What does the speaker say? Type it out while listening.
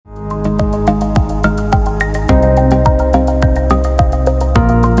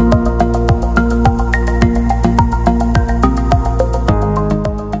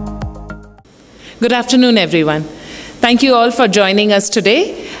Good afternoon, everyone. Thank you all for joining us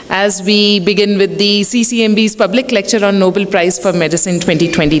today as we begin with the CCMB's public lecture on Nobel Prize for Medicine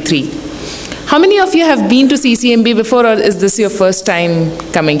 2023. How many of you have been to CCMB before, or is this your first time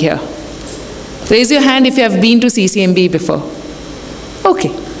coming here? Raise your hand if you have been to CCMB before.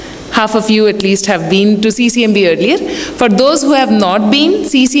 Okay. Half of you at least have been to CCMB earlier. For those who have not been,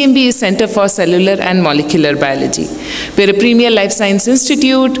 CCMB is Center for Cellular and Molecular Biology. We're a premier life science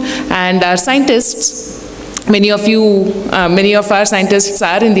institute, and our scientists, many of our scientists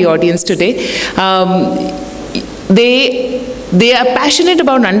are in the audience today. They are passionate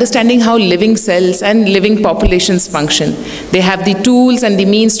about understanding how living cells and living populations function. They have the tools and the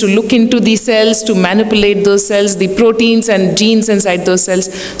means to look into these cells, to manipulate those cells, the proteins and genes inside those cells.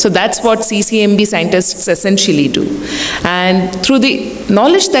 So that's what CCMB scientists essentially do. And through the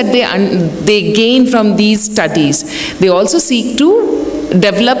knowledge that they gain from these studies, they also seek to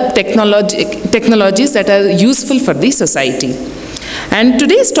develop technologies that are useful for the society. And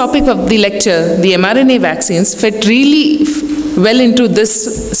today's topic of the lecture, the mRNA vaccines, fit really well into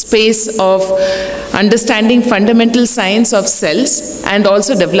this space of understanding fundamental science of cells and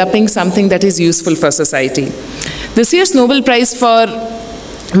also developing something that is useful for society. This year's Nobel Prize for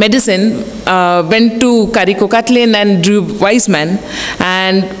Medicine went to Kariko Katlin and Drew Weissman,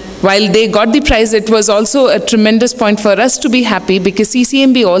 and while they got the prize, it was also a tremendous point for us to be happy, because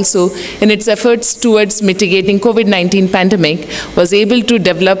CCMB also, in its efforts towards mitigating COVID-19 pandemic, was able to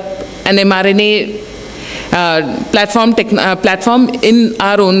develop an mRNA platform in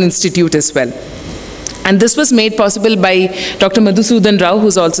our own institute as well. And this was made possible by Dr. Madhusudhana Rao,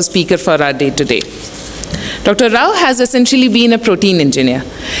 who's also speaker for our day today. Dr. Rao has essentially been a protein engineer.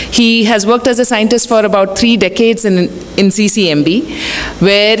 He has worked as a scientist for about 3 decades in CCMB,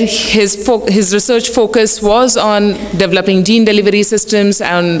 where his research focus was on developing gene delivery systems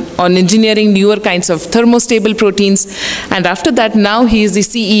and on engineering newer kinds of thermostable proteins. And after that, now he is the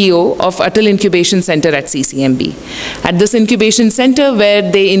CEO of Atal Incubation Centre at CCMB. At this incubation center, where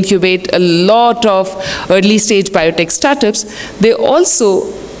they incubate a lot of early stage biotech startups, they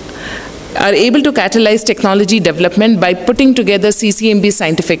also are able to catalyze technology development by putting together CCMB's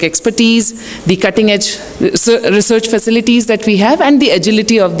scientific expertise, the cutting-edge research facilities that we have, and the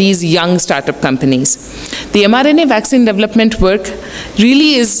agility of these young startup companies. The mRNA vaccine development work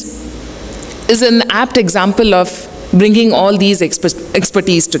really is an apt example of bringing all these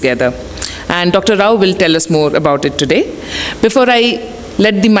expertise together. And Dr. Rao will tell us more about it today. Before I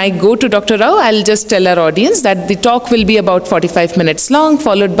let the mic go to Dr. Rao, I'll just tell our audience that the talk will be about 45 minutes long,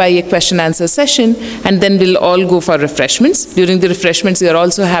 followed by a question-answer session, and then we'll all go for refreshments. During the refreshments,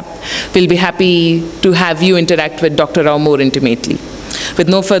 we'll be happy to have you interact with Dr. Rao more intimately. With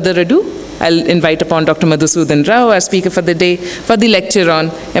no further ado, I'll invite upon Dr. Madhusudhana Rao, our speaker for the day, for the lecture on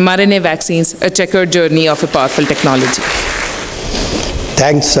mRNA vaccines, a checkered journey of a powerful technology.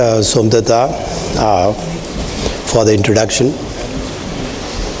 Thanks, Somdata, for the introduction.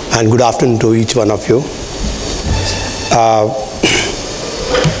 And good afternoon to each one of you.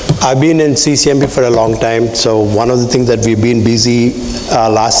 I've been in CCMB for a long time, so one of the things that we've been busy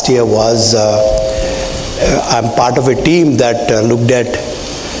last year was I'm part of a team that looked at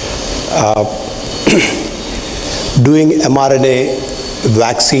doing mRNA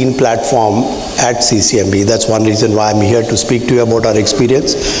vaccine platform at CCMB. That's one reason why I'm here to speak to you about our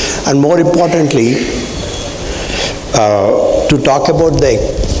experience, and more importantly, to talk about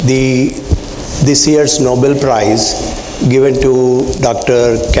this year's Nobel Prize given to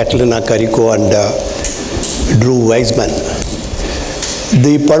Dr. Katlina Kariko and Drew Weissman.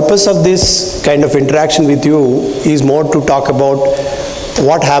 The purpose of this kind of interaction with you is more to talk about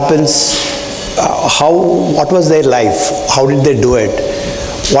what happens, what was their life, how did they do it,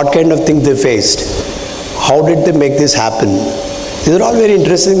 what kind of things they faced, how did they make this happen. These are all very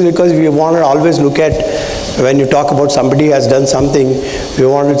interesting, because we want to always look at, when you talk about somebody has done something, we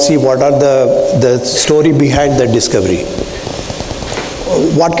want to see what are the story behind the discovery.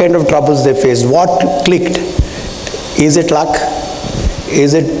 What kind of troubles they faced, what clicked. Is it luck?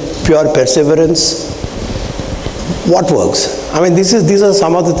 Is it pure perseverance? What works? I mean, these are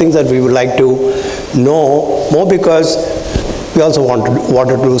some of the things that we would like to know more, because we also want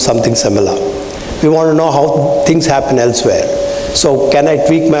to do something similar. We want to know how things happen elsewhere. So can I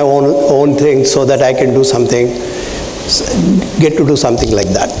tweak my own thing so that I can do something, get to do something like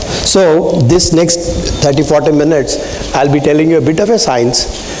that. So this next 30-40 minutes, I'll be telling you a bit of a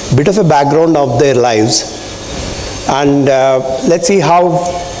science, bit of a background of their lives, and let's see how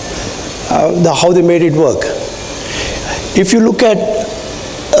they made it work. If you look at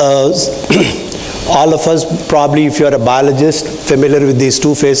all of us, probably if you're a biologist, familiar with these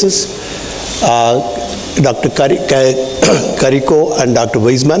two phases, Dr. Kariko and Dr.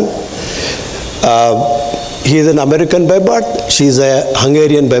 Weizmann. He is an American by birth, she is a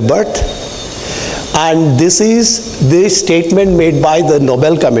Hungarian by birth. And this is the statement made by the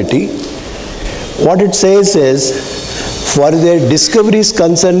Nobel Committee. What it says is, for their discoveries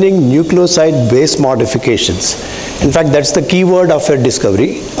concerning nucleoside base modifications. In fact, that's the key word of their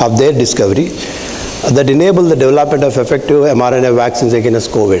discovery, that enable the development of effective mRNA vaccines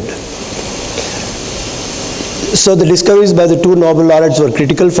against COVID. So the discoveries by the two Nobel laureates were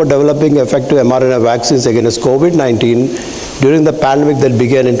critical for developing effective mRNA vaccines against COVID-19 during the pandemic that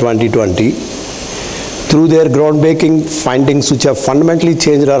began in 2020. Through their groundbreaking findings, which have fundamentally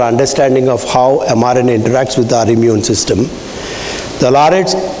changed our understanding of how mRNA interacts with our immune system, the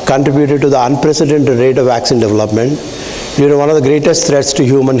laureates contributed to the unprecedented rate of vaccine development during one of the greatest threats to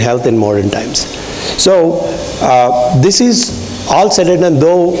human health in modern times. So this is all said and done,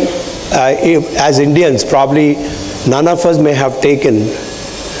 though as Indians, probably none of us may have taken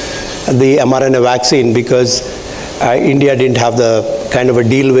the mRNA vaccine because India didn't have the kind of a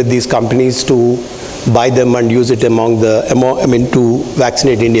deal with these companies to buy them and use it among the, to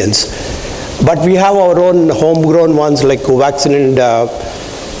vaccinate Indians. But we have our own homegrown ones like Covaxin and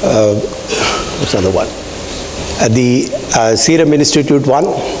what's the other one? The Serum Institute one.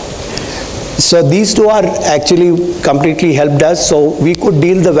 So these two are actually completely helped us, so we could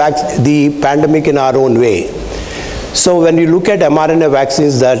deal the pandemic in our own way. So when you look at mRNA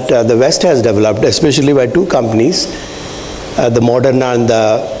vaccines that the West has developed, especially by two companies, the Moderna and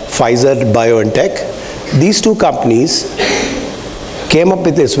the Pfizer BioNTech, these two companies came up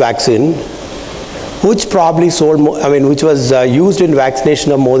with this vaccine, which probably sold, which was used in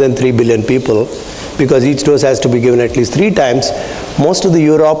vaccination of more than 3 billion people, because each dose has to be given at least 3 times. Most of the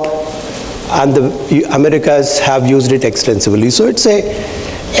Europe and the Americas have used it extensively. So it's a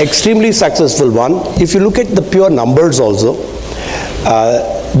extremely successful one. If you look at the pure numbers also,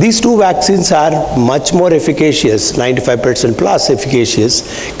 these two vaccines are much more efficacious, 95% plus efficacious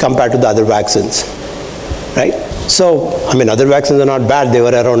compared to the other vaccines, right? So, other vaccines are not bad, they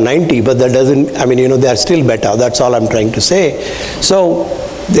were around 90, but that doesn't, they are still better, that's all I'm trying to say. So,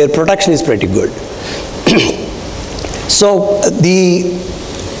 their protection is pretty good. So,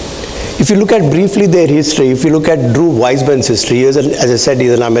 if you look at briefly their history, if you look at Drew Weissman's history, he is as I said,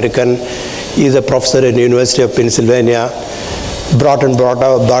 he's an American, he's a professor at the University of Pennsylvania, brought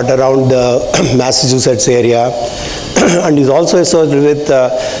around the Massachusetts area, and he's also associated with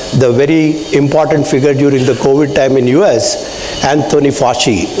the very important figure during the COVID time in US, Anthony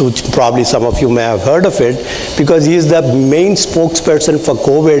Fauci, which probably some of you may have heard of it, because he is the main spokesperson for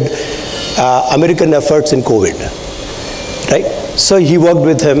COVID, American efforts in COVID, right? So he worked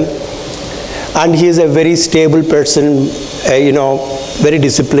with him, and he is a very stable person, very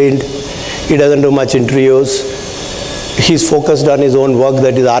disciplined. He doesn't do much interviews. He's focused on his own work,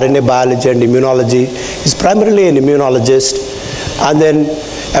 that is RNA biology and immunology. He's primarily an immunologist. And then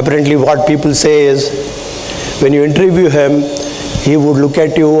apparently what people say is, when you interview him, he would look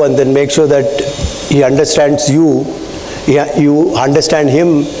at you and then make sure that he understands you. You understand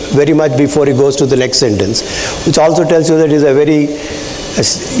him very much before he goes to the next sentence, which also tells you that he's a very,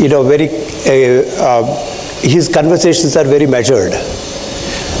 his conversations are very measured.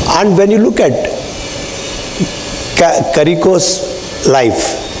 And when you look at Kariko's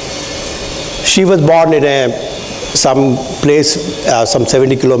life, she was born in some place, some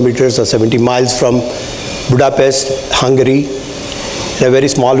 70 kilometers or 70 miles from Budapest, Hungary, in a very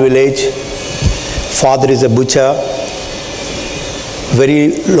small village. Father is a butcher,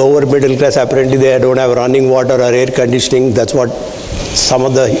 very lower middle class. Apparently they don't have running water or air conditioning. That's what some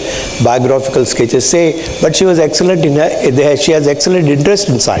of the biographical sketches say. But she was excellent she has excellent interest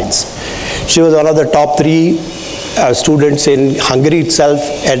in science. She was one of the top 3 students in Hungary itself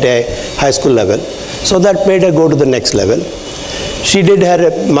at a high school level. So that made her go to the next level. She did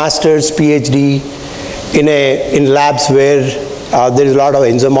her master's, PhD in labs where there is a lot of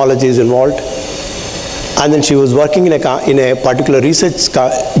enzymology involved. And then she was working in a particular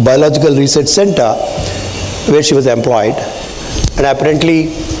biological research center where she was employed. And apparently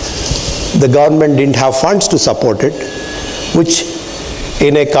the government didn't have funds to support it, which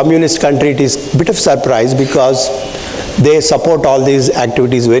in a communist country it is a bit of surprise because they support all these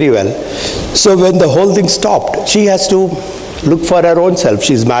activities very well. So when the whole thing stopped, she has to look for her own self.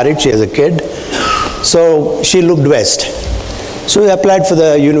 She's married, she has a kid. So she looked west. So she applied for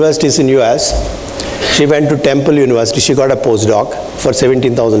the universities in US. She went to Temple University. She got a postdoc for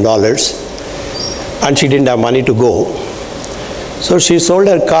 $17,000 and she didn't have money to go. So she sold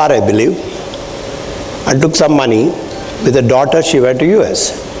her car, I believe, and took some money. With her daughter, she went to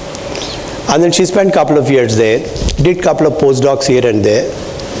US. And then she spent a couple of years there, did a couple of postdocs here and there.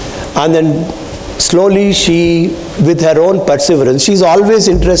 And then slowly she, with her own perseverance, she's always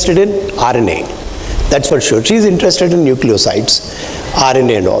interested in RNA. That's for sure. She's interested in nucleosides,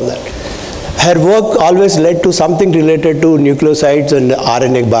 RNA and all that. Her work always led to something related to nucleosides and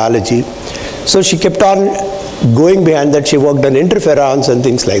RNA biology. So she kept on going behind that. She worked on interferons and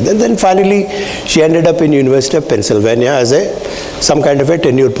things like that. Then finally, she ended up in University of Pennsylvania as some kind of a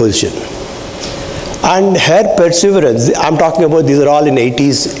tenured position. And her perseverance, I'm talking about, these are all in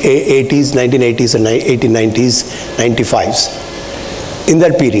 1980s and 1890s, 95s. In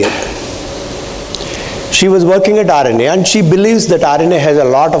that period, she was working at RNA, and she believes that RNA has a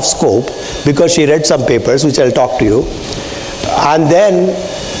lot of scope because she read some papers, which I'll talk to you. And then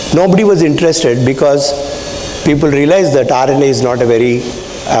nobody was interested because people realized that RNA is not a very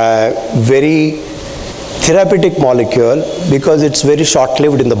therapeutic molecule because it's very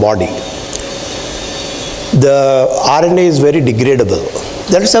short-lived in the body. The RNA is very degradable.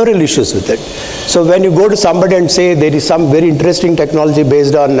 There are several issues with it. So when you go to somebody and say there is some very interesting technology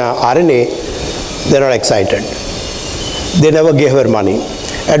based on RNA, they're not excited. They never gave her money.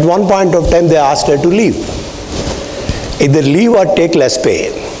 At one point of time, they asked her to leave. Either leave or take less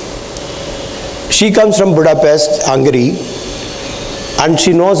pay. She comes from Budapest, Hungary, and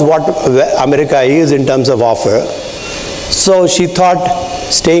she knows what America is in terms of offer. So she thought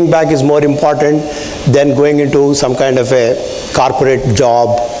staying back is more important than going into some kind of a corporate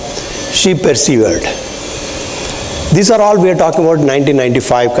job. She persevered. These are all we are talking about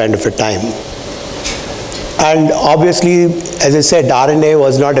 1995 kind of a time. And obviously, as I said, RNA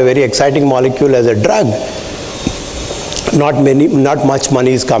was not a very exciting molecule as a drug. Not much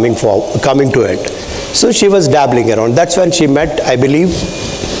money is coming to it. So she was dabbling around. That's when she met, I believe,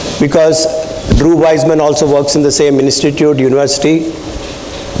 because Drew Weissman also works in the same institute, university.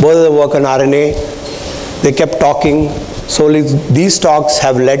 Both of them work on RNA. They kept talking. So these talks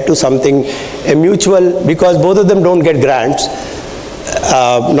have led to something, a mutual, because both of them don't get grants,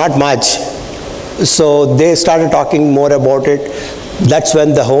 not much. So they started talking more about it. That's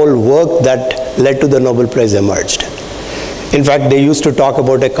when the whole work that led to the Nobel Prize emerged. In fact, they used to talk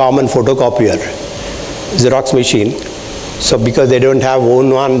about a common photocopier, Xerox machine. So because they don't have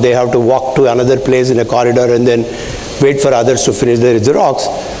own one, they have to walk to another place in a corridor and then wait for others to finish their Xerox.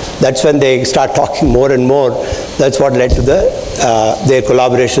 That's when they start talking more and more. That's what led to their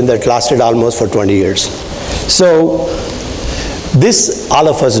collaboration that lasted almost for 20 years. So this all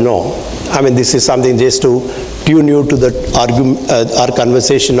of us know. I mean, this is something just to tune you to our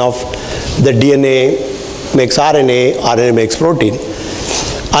conversation of the DNA makes RNA, RNA makes protein.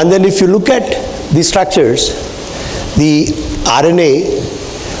 And then if you look at the structures, the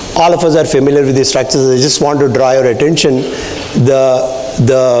RNA, all of us are familiar with the structures. I just want to draw your attention.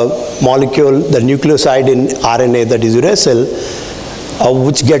 The molecule, the nucleoside in RNA, that is uracil,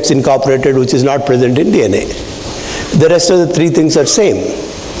 which gets incorporated, which is not present in DNA. The rest of the three things are same.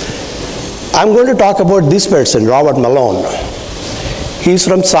 I'm going to talk about this person, Robert Malone. He's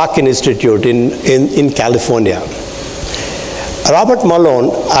from Salk Institute in California. Robert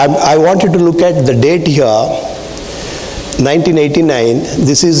Malone, I wanted to look at the date here, 1989.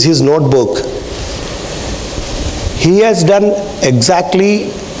 This is his notebook. He has done exactly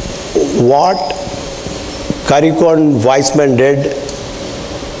what Carico and Weissman did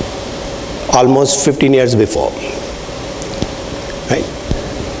almost 15 years before. Right?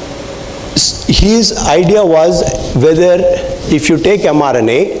 His idea was whether if you take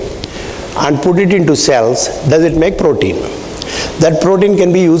mRNA and put it into cells, does it make protein? That protein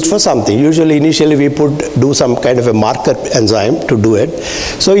can be used for something. Usually, initially, we do some kind of a marker enzyme to do it.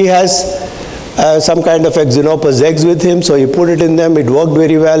 So he has some kind of a xenopus eggs with him, so he put it in them, it worked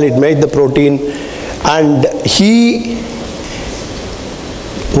very well, it made the protein, and he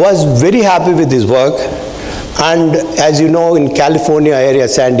was very happy with his work. And as you know, in California area,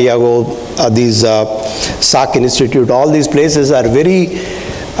 San Diego, these Salk Institute, all these places are very,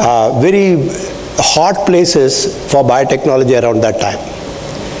 very hot places for biotechnology around that time.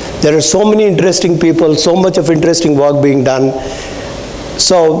 There are so many interesting people, so much of interesting work being done.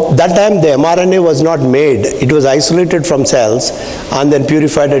 So that time the mRNA was not made, it was isolated from cells and then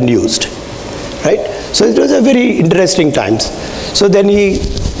purified and used, right? So it was a very interesting times. So then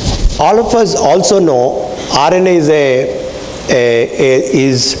all of us also know RNA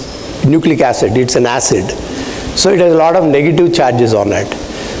is nucleic acid, it's an acid. So it has a lot of negative charges on it.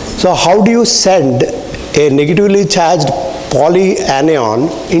 So how do you send a negatively charged polyanion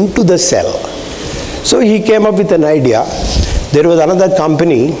into the cell? So he came up with an idea. There was another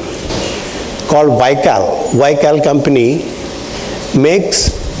company called Vical. Vical company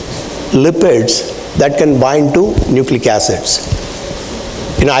makes lipids that can bind to nucleic acids.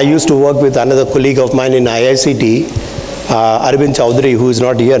 I used to work with another colleague of mine in IICT, Arvind Chaudhary, who is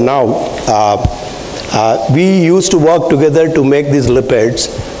not here now. We used to work together to make these lipids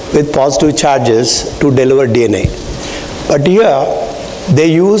with positive charges to deliver DNA. But here, they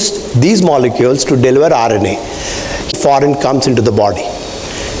used these molecules to deliver RNA. Foreign comes into the body.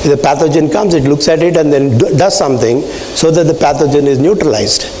 If the pathogen comes, it looks at it and then does something so that the pathogen is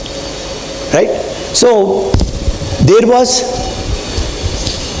neutralized. Right? So, there was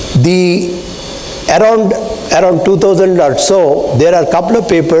around 2000 or so, there are a couple of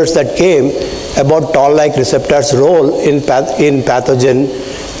papers that came about toll-like receptors' role in pathogen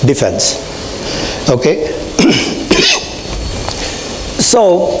defense. Okay?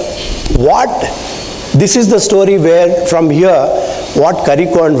 So, this is the story where from here, what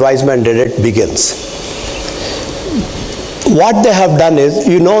Carico and Weizmann did, it begins. What they have done is,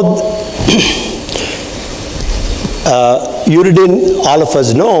 uridine, all of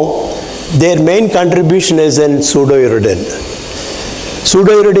us know, their main contribution is in pseudouridine.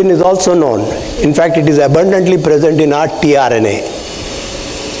 Pseudouridine is also known. In fact, it is abundantly present in our tRNA.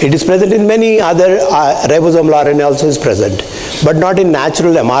 It is present in many other, ribosomal RNA also is present, but not in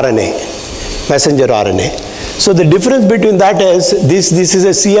natural mRNA, messenger RNA. So the difference between that is, this is a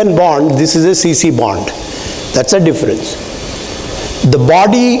CN bond, this is a CC bond. That's a difference. The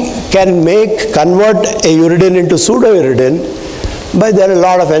body can convert a uridine into pseudouridine, but there are a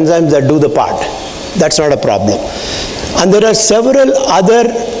lot of enzymes that do the part. That's not a problem. And there are several other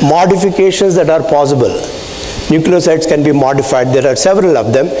modifications that are possible. Nucleosides can be modified. There are several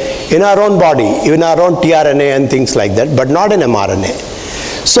of them in our own body, in our own tRNA and things like that, but not in mRNA.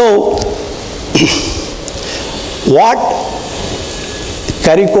 So, what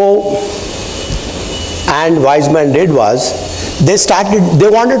Carico and Weizmann did was, they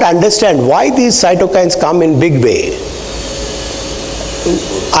wanted to understand why these cytokines come in big way.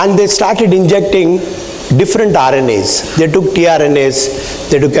 And they started injecting different RNAs. They took tRNAs,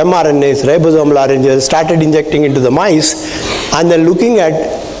 they took mRNAs, ribosomal RNAs, started injecting into the mice, and then looking at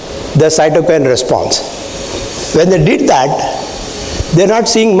the cytokine response. When they did that, they're not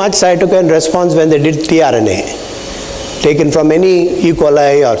seeing much cytokine response when they did tRNA, taken from any E.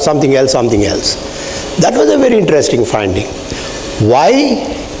 coli or something else. That was a very interesting finding. Why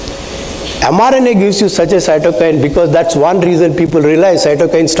mRNA gives you such a cytokine? Because that's one reason people realize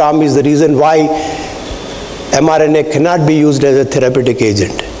cytokine storm is the reason why mRNA cannot be used as a therapeutic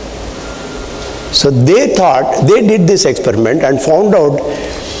agent. So they did this experiment and found out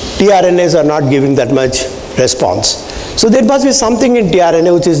tRNAs are not giving that much response. So there must be something in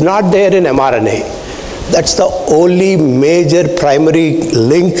tRNA which is not there in mRNA. That's the only major primary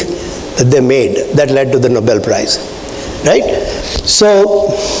link that they made that led to the Nobel Prize. Right?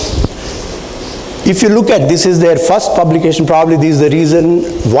 So, if you look at, this is their first publication, probably this is the reason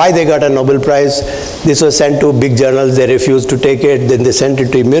why they got a Nobel Prize. This was sent to big journals, they refused to take it, then they sent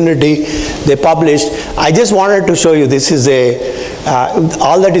it to Immunity, they published. I just wanted to show you, this is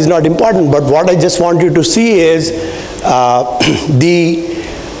all that is not important, but what I just want you to see is these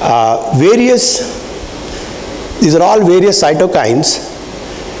are all various cytokines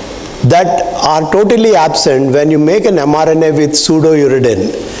that are totally absent when you make an mRNA with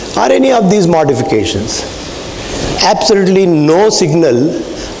pseudouridine or any of these modifications. Absolutely no signal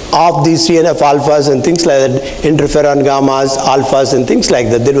of these TNF alphas and things like that, interferon gammas, alphas and things like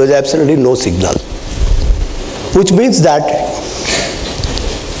that. There was absolutely no signal. Which means that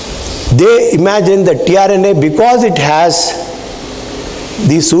they imagine that tRNA, because it has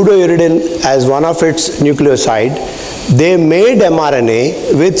the pseudouridine as one of its nucleoside, they made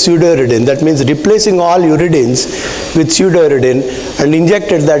mRNA with pseudouridine. That means replacing all uridines with pseudouridine and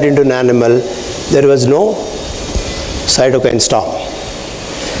injected that into an animal. There was no cytokine storm.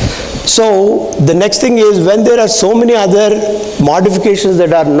 So the next thing is, when there are so many other modifications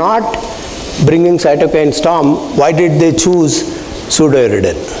that are not bringing cytokine storm, why did they choose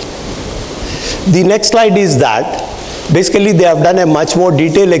pseudouridine? The next slide is that basically they have done a much more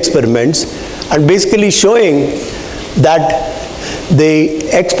detailed experiments and basically showing that the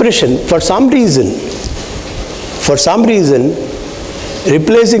expression, for some reason,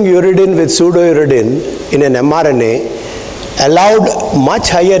 replacing uridine with pseudouridine in an mRNA allowed much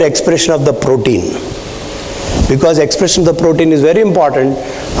higher expression of the protein, because expression of the protein is very important,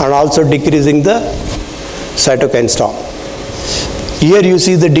 and also decreasing the cytokine storm. Here you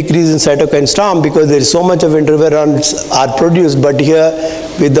see the decrease in cytokine storm because there is so much of interferons are produced, but here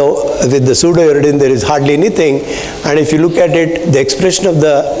with the pseudouridine there is hardly anything, and if you look at it, the expression of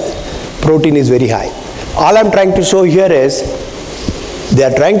the protein is very high. All I'm trying to show here is they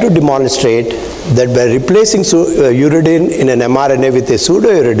are trying to demonstrate that by replacing uridine in an mRNA with a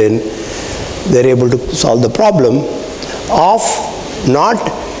pseudouridine, they're able to solve the problem of not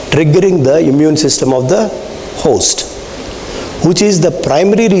triggering the immune system of the host, which is the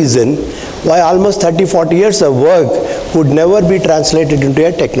primary reason why almost 30-40 years of work would never be translated into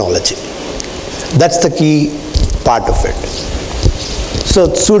a technology. That's the key part of it. So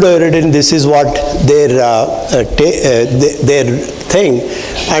pseudouridine, this is what their thing.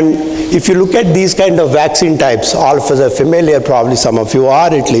 And if you look at these kind of vaccine types, all of us are familiar, probably some of you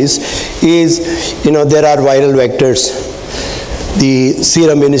are at least, is, there are viral vectors. The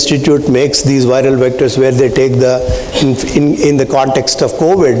Serum Institute makes these viral vectors where they take in the context of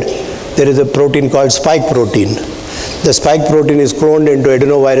COVID, there is a protein called spike protein. The spike protein is cloned into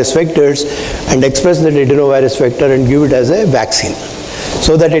adenovirus vectors and express that adenovirus vector and give it as a vaccine.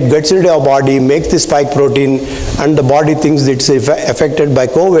 So that it gets into your body, makes the spike protein, and the body thinks it's affected by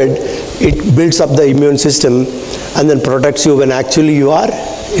COVID, it builds up the immune system and then protects you when actually you are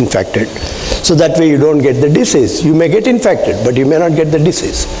infected. So that way you don't get the disease. You may get infected, but you may not get the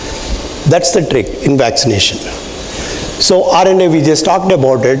disease. That's the trick in vaccination. So RNA, we just talked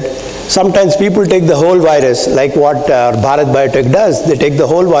about it. Sometimes people take the whole virus, like what Bharat Biotech does. They take the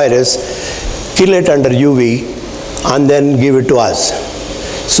whole virus, kill it under UV, and then give it to us.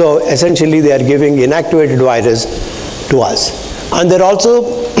 So essentially they are giving inactivated virus to us. And there are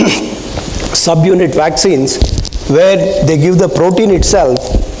also subunit vaccines where they give the protein itself.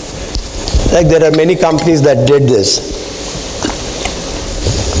 Like there are many companies that did this.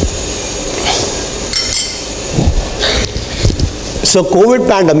 So COVID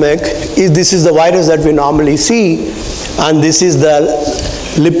pandemic, this is the virus that we normally see, and this is the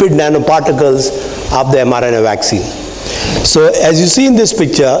lipid nanoparticles of the mRNA vaccine. So as you see in this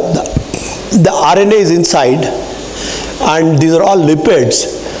picture, the RNA is inside, and these are all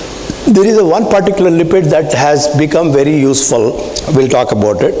lipids. There is one particular lipid that has become very useful. We'll talk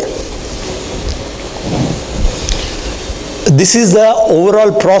about it. This is the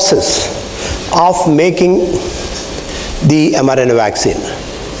overall process of making the mRNA vaccine.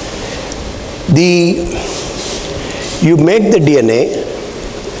 You make the DNA.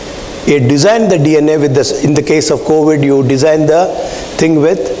 You design the DNA with this. In the case of COVID, you design the thing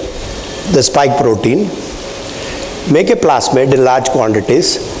with the spike protein. Make a plasmid in large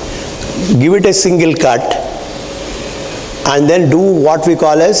quantities. Give it a single cut, and then do what we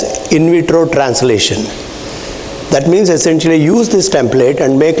call as in vitro translation. That means essentially use this template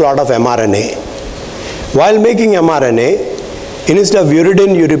and make a lot of mRNA. While making mRNA, instead of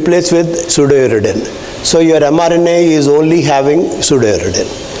uridine, you replace with pseudouridine. So your mRNA is only having pseudouridine.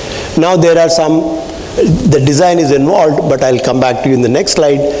 Now there are the design is involved, but I'll come back to you in the next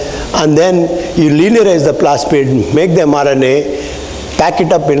slide. And then you linearize the plasmid, make the mRNA, pack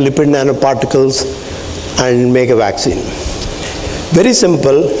it up in lipid nanoparticles, and make a vaccine. Very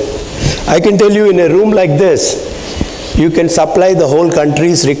simple. I can tell you in a room like this, you can supply the whole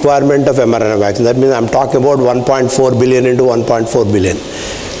country's requirement of mRNA vaccine. That means I'm talking about 1.4 billion into 1.4 billion,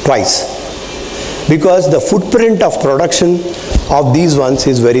 twice. Because the footprint of production of these ones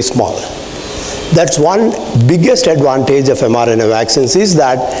is very small. That's one biggest advantage of mRNA vaccines, is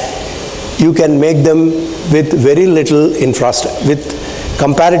that you can make them with very little infrastructure, with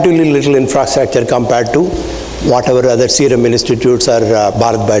comparatively little infrastructure compared to whatever other Serum Institutes or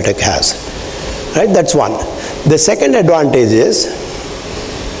Bharat Biotech has. Right? That's one. The second advantage is,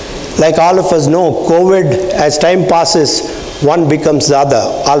 like all of us know, COVID, as time passes, one becomes the other.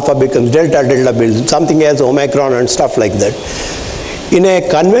 Alpha becomes delta, delta builds something else, Omicron and stuff like that. In a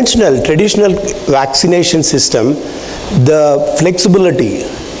conventional, traditional vaccination system, the flexibility,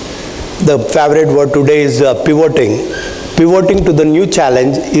 the favorite word today is pivoting. Pivoting to the new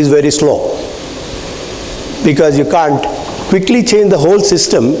challenge is very slow, because you can't quickly change the whole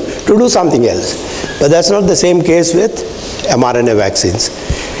system to do something else. But that's not the same case with mRNA vaccines.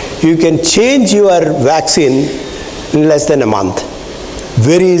 You can change your vaccine in less than a month,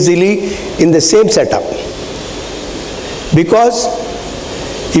 very easily in the same setup. Because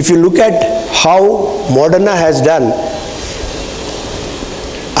if you look at how Moderna has done,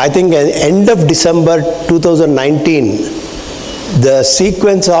 I think at the end of December 2019, the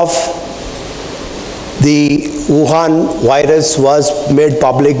sequence of the Wuhan virus was made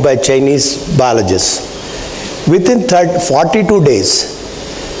public by Chinese biologists. Within 42 days,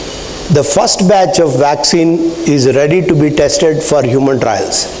 the first batch of vaccine is ready to be tested for human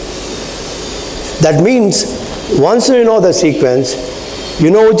trials. That means once you know the sequence,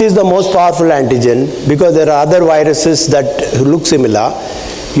 you know which is the most powerful antigen, because there are other viruses that look similar.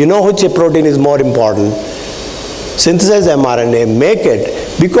 You know which protein is more important. synthesize mRNA, make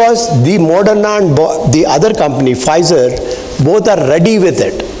it, because the Moderna and the other company, Pfizer, both are ready with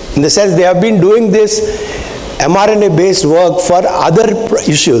it. In the sense they have been doing this mRNA-based work for other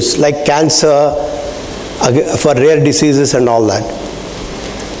issues like cancer, for rare diseases and all that.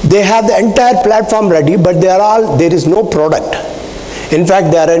 They have the entire platform ready, but there is no product. In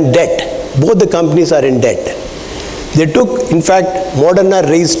fact, they are in debt. Both the companies are in debt. They took, in fact, Moderna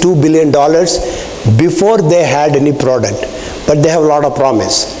raised $2 billion before they had any product, but they have a lot of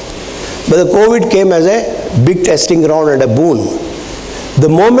promise. But the COVID came as a big testing ground and a boon. The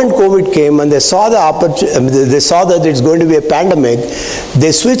moment COVID came and they saw the opportunity, they saw that it's going to be a pandemic,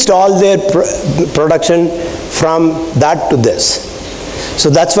 they switched all their production from that to this. So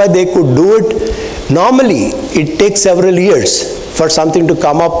that's why they could do it. Normally, it takes several years for something to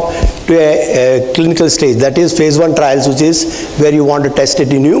come up to a clinical stage. That is phase 1 trials, which is where you want to test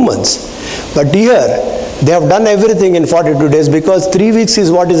it in humans. But here, they have done everything in 42 days because 3 weeks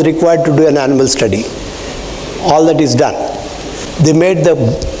is what is required to do an animal study. All that is done. They made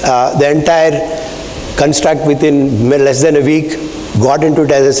the entire construct within less than a week, got into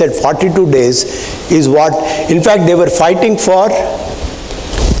it. As I said, 42 days is what, in fact, they were fighting for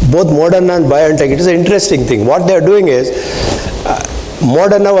both Moderna and BioNTech. It is an interesting thing. What they are doing is,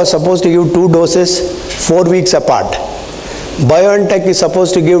 Moderna was supposed to give 2 doses 4 weeks apart. BioNTech is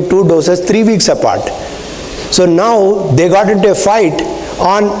supposed to give 2 doses 3 weeks apart. So now they got into a fight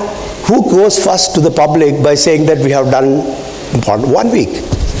on who goes first to the public by saying that we have done 1 week.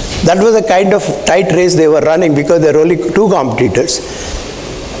 That was a kind of tight race they were running because there were only 2 competitors.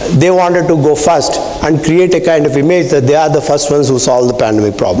 They wanted to go first and create a kind of image that they are the first ones who solve the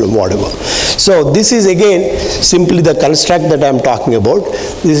pandemic problem, whatever. So this is again simply the construct that I am talking about.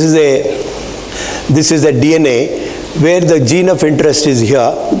 This is a DNA where the gene of interest is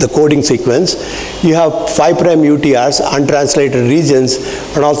here, the coding sequence. You have 5' UTRs, untranslated regions,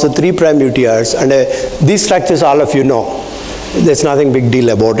 and also 3' UTRs, and these structures all of you know. There's nothing big deal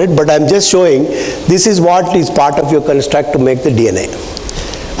about it, but I'm just showing this is what is part of your construct to make the DNA.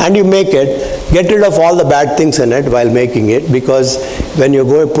 And you make it, get rid of all the bad things in it while making it, because when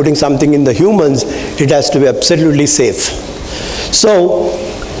you're putting something in the humans, it has to be absolutely safe. So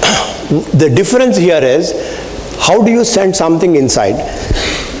the difference here is, how do you send something inside?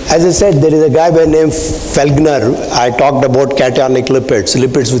 As I said, there is a guy by name Felgner. I talked about cationic lipids,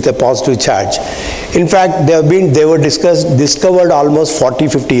 lipids with a positive charge. In fact, they were discovered almost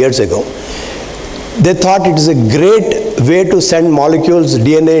 40-50 years ago. They thought it is a great way to send molecules,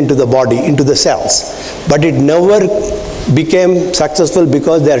 DNA into the body, into the cells. But it never became successful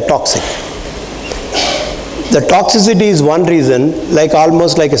because they are toxic. The toxicity is one reason, like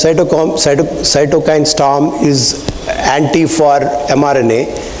almost like a cytokine storm is anti for mRNA.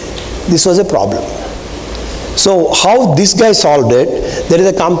 This was a problem. So how this guy solved it, there is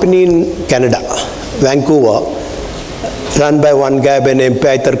a company in Canada, Vancouver, run by one guy by name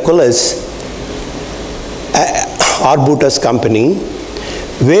Peter Cullis, Arbutus company,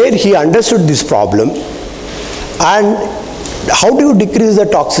 where he understood this problem. And how do you decrease the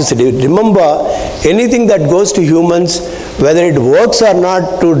toxicity? Remember, anything that goes to humans, whether it works or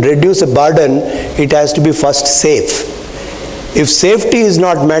not, to reduce a burden, it has to be first safe. If safety is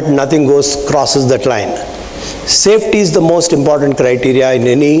not met, nothing crosses that line. Safety is the most important criteria in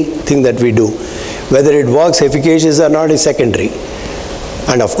anything that we do. Whether it works efficacious or not is secondary,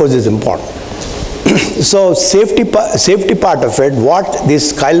 and of course is important. So safety part of it, what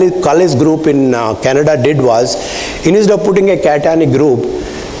this Cullis group in Canada did was, instead of putting a cationic group,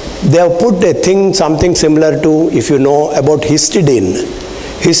 they have put a thing, something similar to, if you know about histidine.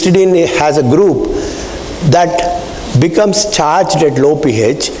 Histidine has a group that becomes charged at low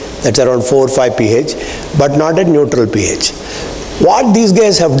pH, that's around 4 or 5 pH, but not at neutral pH. What these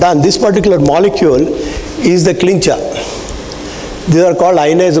guys have done, this particular molecule is the clincher. These are called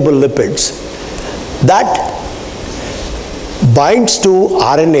ionizable lipids. That binds to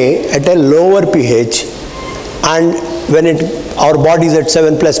RNA at a lower pH, and when our body is at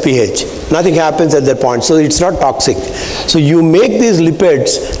 7+ pH, nothing happens at that point, so it's not toxic. So you make these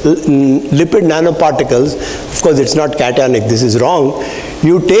lipids, lipid nanoparticles, of course it's not cationic, this is wrong.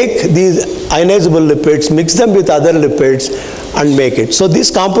 You take these ionizable lipids, mix them with other lipids and make it. So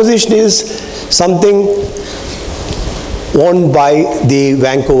this composition is something owned by the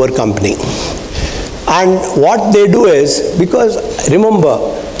Vancouver company. And what they do is, because remember,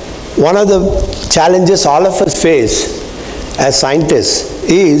 one of the challenges all of us face as scientists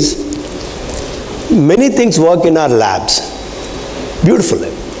is, many things work in our labs beautifully,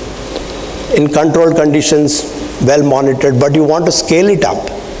 in controlled conditions, well monitored, but you want to scale it up.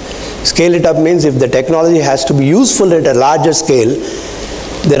 Scale it up means if the technology has to be useful at a larger scale,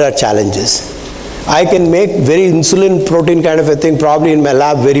 there are challenges. I can make very insulin protein kind of a thing probably in my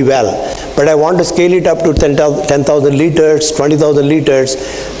lab very well, but I want to scale it up to 10,000 liters, 20,000 liters,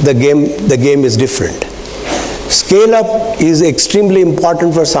 the game is different. Scale up is extremely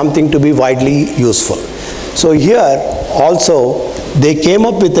important for something to be widely useful. So here also they came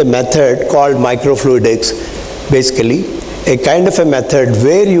up with a method called microfluidics, basically a kind of a method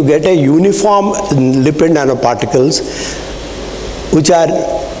where you get a uniform lipid nanoparticles which are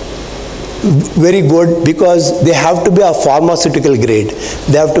very good because they have to be a pharmaceutical grade.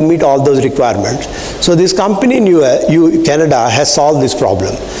 They have to meet all those requirements. So this company in Canada has solved this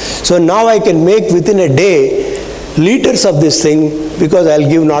problem. So now I can make within a day liters of this thing because I'll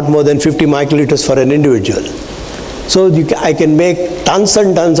give not more than 50 microliters for an individual. So I can make tons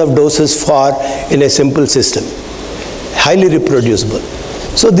and tons of doses in a simple system, highly reproducible.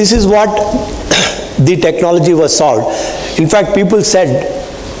 So this is what the technology was solved. In fact, people said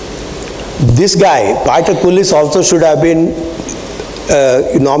this guy, Peter Kullis, also should have been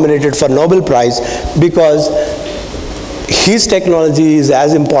nominated for Nobel Prize because his technology is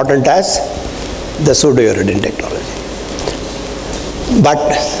as important as the pseudouridine technology. But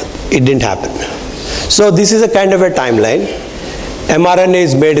it didn't happen. So this is a kind of a timeline. mRNA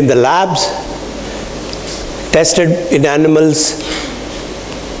is made in the labs, tested in animals.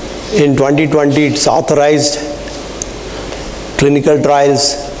 In 2020, it's authorized. Clinical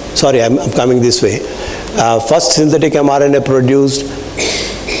trials. Sorry, I'm coming this way. First synthetic mRNA produced,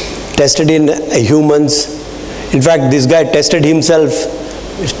 tested in humans. In fact, this guy tested the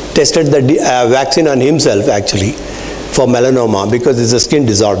vaccine on himself actually for melanoma because it's a skin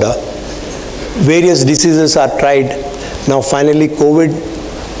disorder. Various diseases are tried. Now finally COVID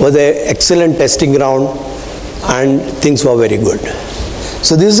was an excellent testing ground and things were very good.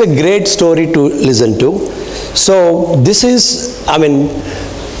 So this is a great story to listen to. So this is,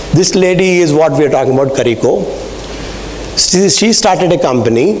 this lady is what we are talking about, Kariko. She started a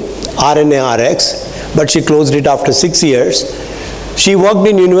company, RNA-RX, but she closed it after 6 years. She worked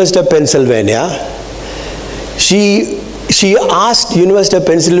in University of Pennsylvania. She asked University of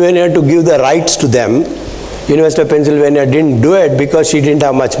Pennsylvania to give the rights to them. University of Pennsylvania didn't do it because she didn't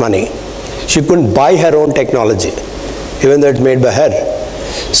have much money. She couldn't buy her own technology, even though it's made by her.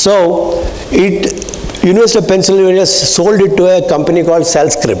 So University of Pennsylvania sold it to a company called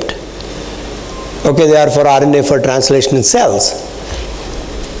CellScript. Okay, they are for RNA for translation in cells.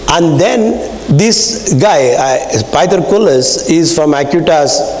 And then this guy, Peter Kullis, is from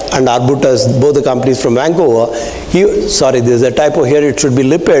Acuitas and Arbutus, both the companies from Vancouver. Sorry, there's a typo here, it should be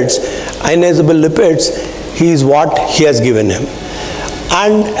lipids, ionizable lipids. He is what he has given him.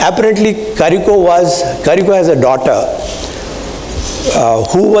 And apparently Kariko has a daughter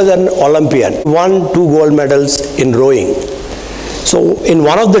who was an Olympian, won 2 gold medals in rowing. So in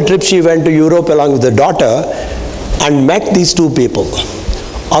one of the trips she went to Europe along with the daughter and met these 2 people,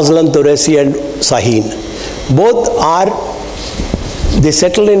 Aslan Torresi and Sahin. They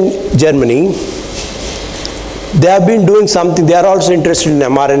settled in Germany. They have been doing something, they are also interested in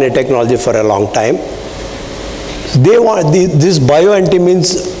mRNA technology for a long time. They want, this BioNT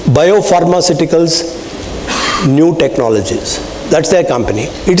means biopharmaceuticals, new technologies. That's their company.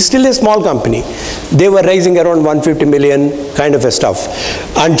 It is still a small company. They were raising around 150 million kind of a stuff.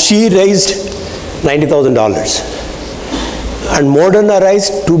 And she raised $90,000. And Moderna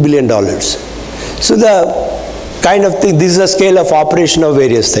raised $2 billion. So the kind of thing, this is a scale of operation of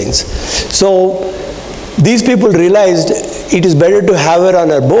various things. So these people realized it is better to have her on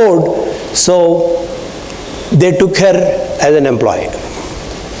her board, so they took her as an employee.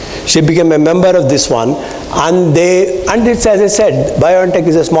 She became a member of this one, and it's, as I said, BioNTech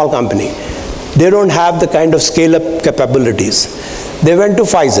is a small company. They don't have the kind of scale-up capabilities. They went to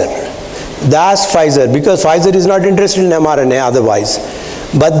Pfizer. They asked Pfizer, because Pfizer is not interested in mRNA otherwise,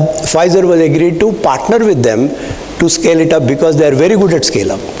 but Pfizer was agreed to partner with them to scale it up because they are very good at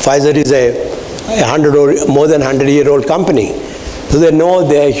scale-up. Pfizer is more than 100-year-old company. So they know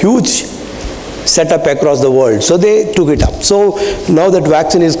they are huge setup across the world. So they took it up. So now that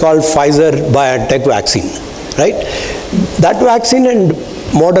vaccine is called Pfizer-BioNTech vaccine, right? That vaccine and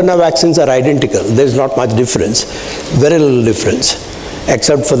Moderna vaccines are identical. There is not much difference, very little difference,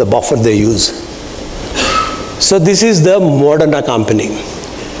 except for the buffer they use. So this is the Moderna company.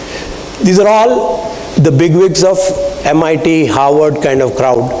 These are all the bigwigs of MIT, Harvard kind of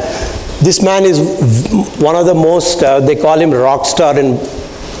crowd. This man is one of the most, they call him rock star in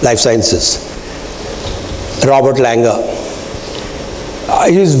life sciences. Robert Langer.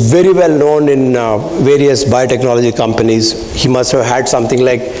 He is very well known in various biotechnology companies. He must have had something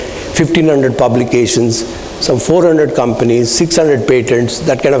like 1,500 publications, some 400 companies, 600 patents,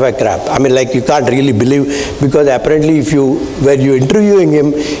 that kind of a crap. I mean, like, you can't really believe, because apparently when you're interviewing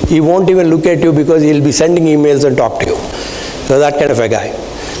him, he won't even look at you because he'll be sending emails and talk to you. So that kind of a guy.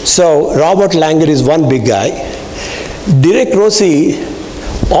 So Robert Langer is one big guy. Derek Rossi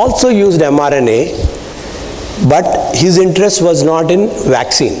also used mRNA, but his interest was not in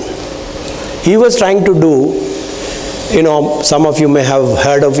vaccine. He was trying to do, some of you may have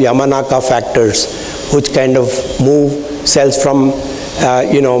heard of Yamanaka factors, which kind of move cells from,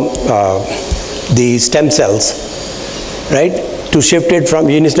 the stem cells, right? To shift it from,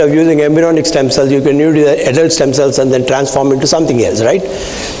 instead of using embryonic stem cells, you can use the adult stem cells and then transform into something else, right?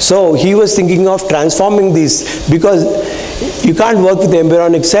 So he was thinking of transforming these, because you can't work with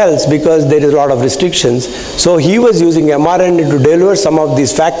embryonic cells because there is a lot of restrictions. So he was using mRNA to deliver some of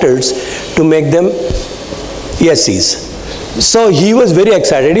these factors to make them ESCs. So he was very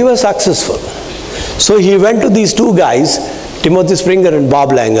excited. He was successful. So he went to these two guys, Timothy Springer and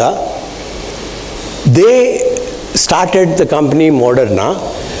Bob Langer. They started the company Moderna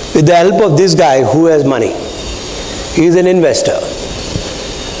with the help of this guy who has money. He is an investor.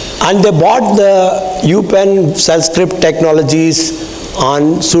 And they bought the UPenn cell script technologies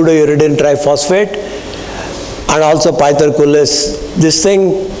on pseudouridine triphosphate and also pyrethrocolis, this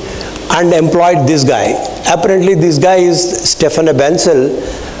thing, and employed this guy. Apparently this guy is Stefan Benzel.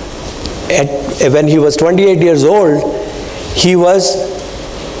 When he was 28 years old, he was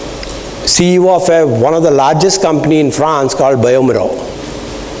CEO of one of the largest company in France called Biomiro.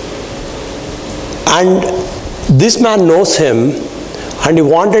 And this man knows him, and he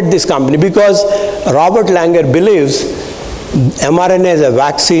wanted this company because Robert Langer believes mRNA as a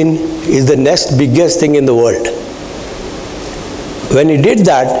vaccine is the next biggest thing in the world. When he did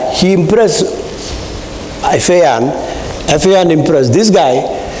that, he impressed FAN. FAN impressed this guy.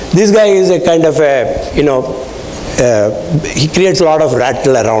 This guy is a kind of a, he creates a lot of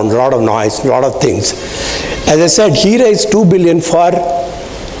rattle around, a lot of noise, a lot of things. As I said, he raised $2 billion for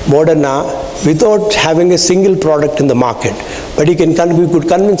Moderna without having a single product in the market. But we could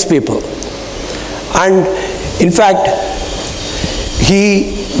convince people. And in fact,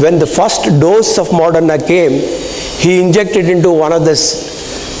 when the first dose of Moderna came, he injected into one of the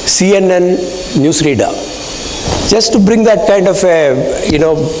CNN newsreader, just to bring that kind of a,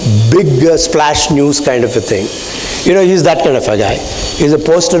 big splash news kind of a thing. He's that kind of a guy. He's a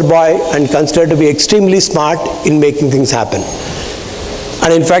poster boy and considered to be extremely smart in making things happen.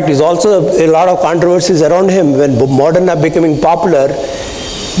 And in fact, there's also a lot of controversies around him. When Moderna becoming popular,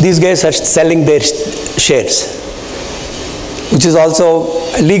 these guys are selling their shares, which is also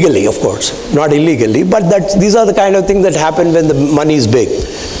legally, of course, not illegally, but these are the kind of things that happen when the money is big.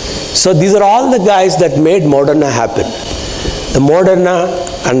 So these are all the guys that made Moderna happen. The Moderna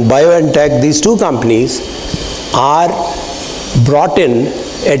and BioNTech, these two companies, are brought in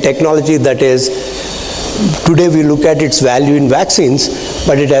a technology that is, today we look at its value in vaccines,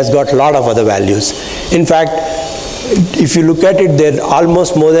 but it has got a lot of other values. In fact, if you look at it, there are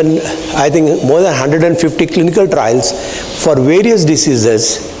almost more than 150 clinical trials for various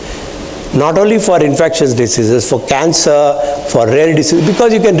diseases, not only for infectious diseases, for cancer, for rare diseases,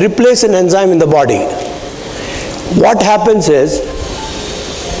 because you can replace an enzyme in the body. What happens is,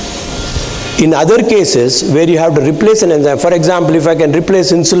 in other cases where you have to replace an enzyme, for example, if I can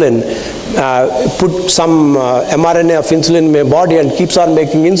replace insulin, put some mRNA of insulin in my body and keeps on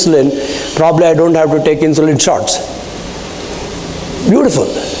making insulin, probably I don't have to take insulin shots. Beautiful.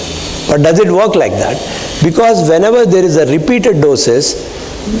 But does it work like that? Because whenever there is a repeated doses,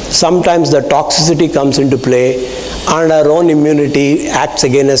 sometimes the toxicity comes into play and our own immunity acts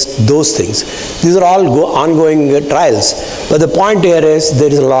against those things. These are all ongoing trials. But the point here is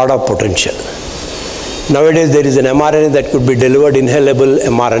there is a lot of potential. Nowadays there is an mRNA that could be delivered, inhalable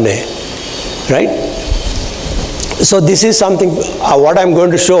mRNA, right? So this is something, what I'm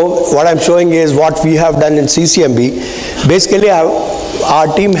going to show, what I'm showing is what we have done in CCMB. Basically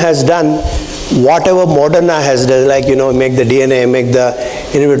our team has done whatever Moderna has done, like, make the DNA, make the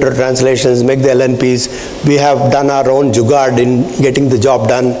in vitro translations, make the LNPs. We have done our own jugaad in getting the job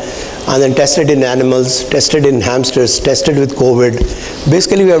done, and then tested in animals, tested in hamsters, tested with COVID.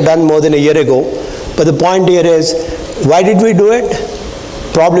 Basically, we have done more than a year ago. But the point here is, why did we do it?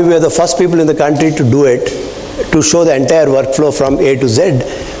 Probably we are the first people in the country to do it, to show the entire workflow from A to Z.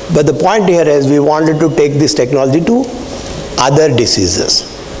 But the point here is, we wanted to take this technology to other diseases,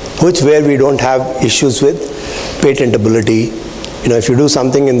 where we don't have issues with patentability. If you do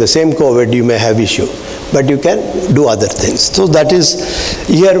something in the same COVID, you may have issue, but you can do other things. So that is,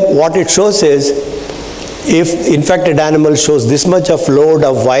 here what it shows is, if infected animal shows this much of load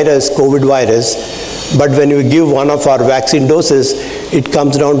of virus, COVID virus, but when we give one of our vaccine doses, it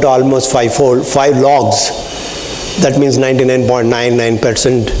comes down to almost 5 logs. That means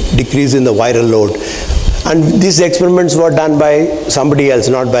 99.99% decrease in the viral load. And these experiments were done by somebody else,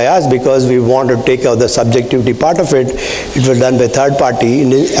 not by us, because we want to take out the subjectivity part of it. It was done by third party,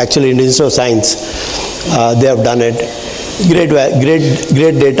 actually in Institute of Science. They have done it.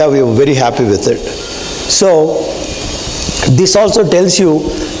 Great data, we were very happy with it. So, this also tells you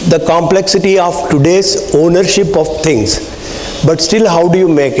the complexity of today's ownership of things. But still, how do you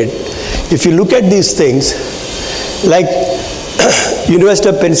make it? If you look at these things, like University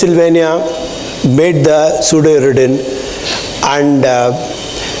of Pennsylvania made the pseudouridine, and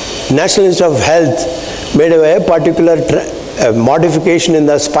National Institute of Health made a very particular modification in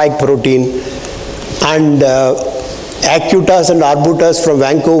the spike protein, and Acuitas and Arbutus from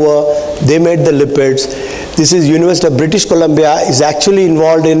Vancouver, they made the lipids. This is University of British Columbia is actually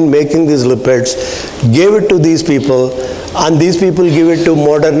involved in making these lipids, gave it to these people, and these people give it to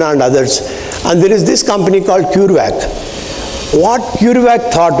Moderna and others. And there is this company called CureVac. What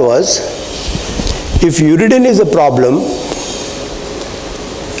CureVac thought was, if uridine is a problem,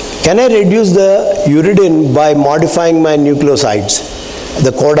 can I reduce the uridine by modifying my nucleosides,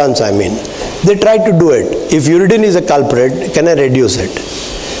 the codons I mean. They tried to do it. If uridine is a culprit, can I reduce it?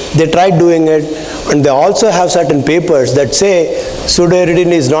 They tried doing it, and they also have certain papers that say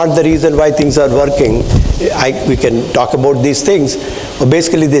pseudouridine is not the reason why things are working. We can talk about these things. But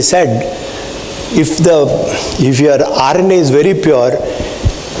basically they said, if your RNA is very pure,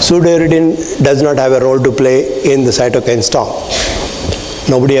 pseudouridine does not have a role to play in the cytokine storm.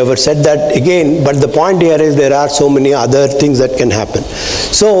 Nobody ever said that again, but the point here is there are so many other things that can happen.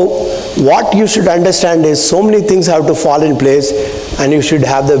 So what you should understand is so many things have to fall in place, and you should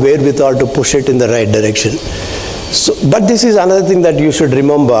have the wherewithal to push it in the right direction. So, but this is another thing that you should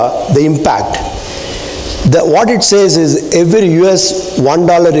remember, the impact. What it says is every US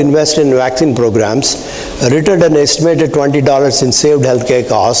 $1 invested in vaccine programs returned an estimated $20 in saved healthcare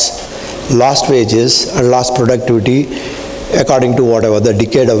costs, lost wages, and lost productivity, according to whatever the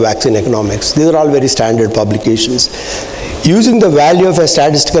decade of vaccine economics. These are all very standard publications. Using the value of a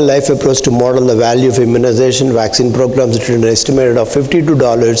statistical life approach to model the value of immunization, vaccine programs returned an estimated of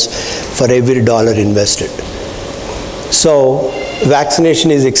 $52 for every dollar invested. So vaccination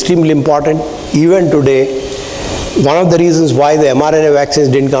is extremely important. Even today, one of the reasons why the mRNA vaccines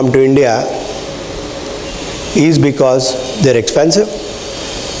didn't come to India is because they're expensive.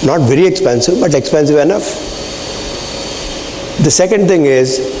 Not very expensive, but expensive enough. The second thing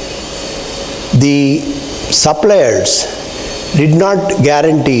is, the suppliers did not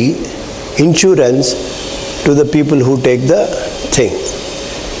guarantee insurance to the people who take the thing.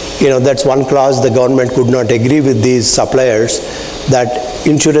 You know, that's one clause the government could not agree with these suppliers, that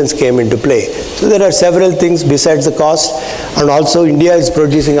insurance came into play. So there are several things besides the cost, and also India is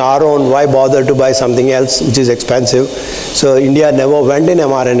producing our own. Why bother to buy something else which is expensive? So India never went in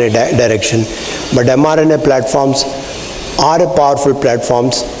mRNA direction, but mRNA platforms are powerful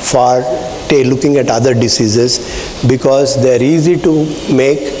platforms for looking at other diseases, because they're easy to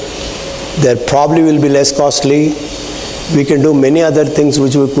make, they probably will be less costly. We can do many other things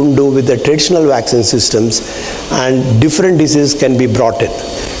which we couldn't do with the traditional vaccine systems, and different diseases can be brought in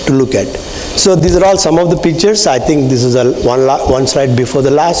to look at. So these are all some of the pictures. I think this is one slide before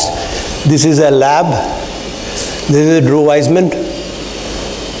the last. This is a lab. This is Drew Weissman.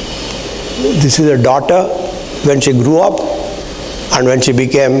 This is a daughter when she grew up and when she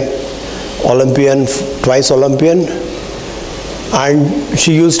became Olympian, twice Olympian. And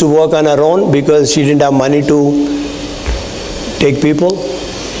she used to work on her own because she didn't have money to take people.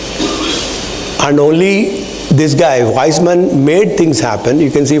 And only this guy, Weissman, made things happen.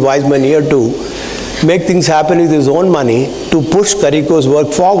 You can see Weissman here too. Make things happen with his own money to push Carico's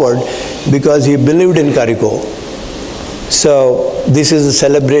work forward, because he believed in Carico. So this is a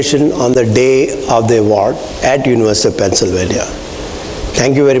celebration on the day of the award at University of Pennsylvania.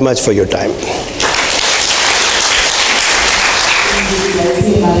 Thank you very much for your time.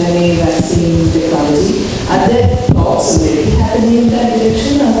 mRNA vaccine technology. Are there talks already happening in that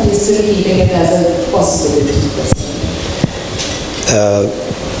direction, or are we still keeping it as a possibility?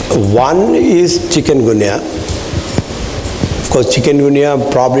 One is chikungunya. Of course,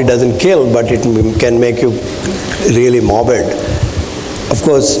 chikungunya probably doesn't kill, but it can make you really morbid. Of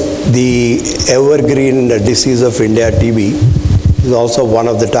course, the evergreen disease of India, TB, is also one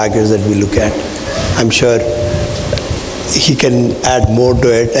of the targets that we look at. I'm sure he can add more to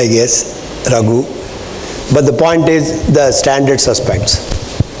it, I guess, Raghu. But the point is the standard suspects.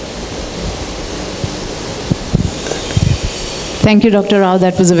 Thank you, Dr. Rao.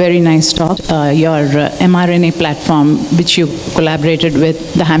 That was a very nice talk. Your mRNA platform, which you collaborated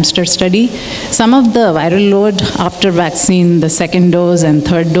with the hamster study, some of the viral load after vaccine, the second dose and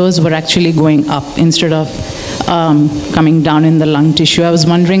third dose were actually going up instead of coming down in the lung tissue. I was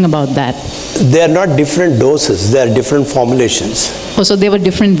wondering about that. They are not different doses, they are different formulations. Oh, so they were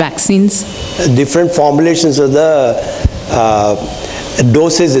different vaccines? Different formulations of the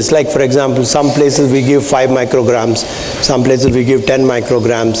doses is like, for example, some places we give 5 micrograms, some places we give 10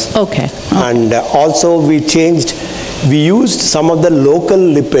 micrograms. Okay. And also we used some of the local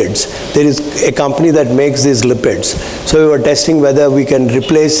lipids. There is a company that makes these lipids. So we were testing whether we can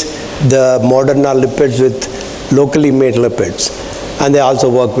replace the Moderna lipids with locally made lipids. And they also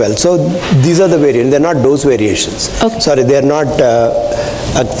work well. So these are the variants. They're not dose variations. Okay. Sorry, they're not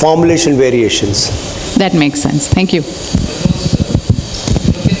formulation variations. That makes sense. Thank you.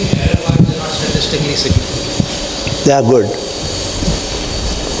 They are good.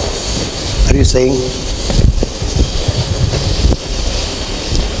 Are you saying?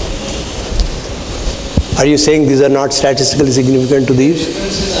 Are you saying these are not statistically significant to these?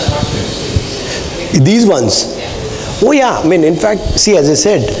 These ones? Oh yeah, I mean, in fact, see, as I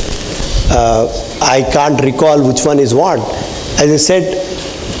said, I can't recall which one is what. As I said,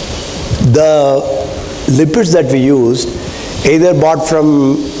 the lipids that we used, either bought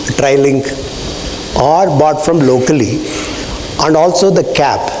from TriLink or bought from locally, and also the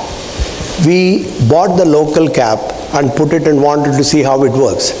cap. We bought the local cap and put it and wanted to see how it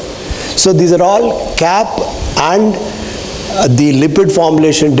works. So these are all cap and the lipid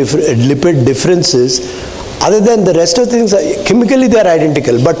formulation, lipid differences. Other than the rest of things, chemically they are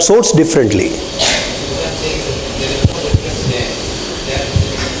identical, but sourced differently.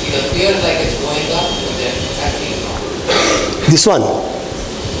 This one.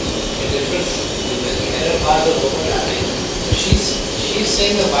 She's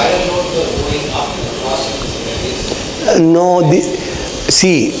saying the viral loads are going up in the process. No,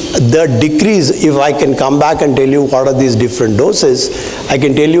 see, the decrease, if I can come back and tell you what are these different doses, I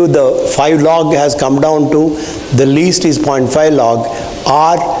can tell you the 5 log has come down to, the least is 0.5 log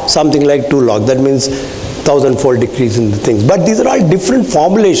or something like 2 log. That means 1,000-fold decrease in the things. But these are all different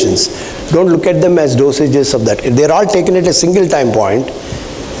formulations. Don't look at them as dosages of that. They're all taken at a single time point.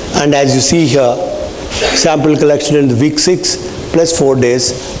 And as you see here, sample collection in the week 6 plus 4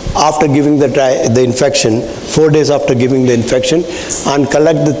 days after giving the infection, 4 days after giving the infection, and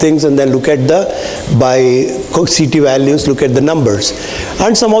collect the things and then look at by CT values, look at the numbers.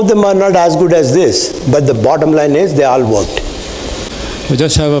 And some of them are not as good as this, but the bottom line is they all worked. I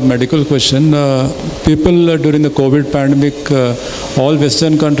just have a medical question. People during the COVID pandemic, all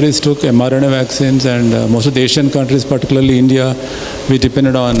Western countries took mRNA vaccines, and most of the Asian countries, particularly India, we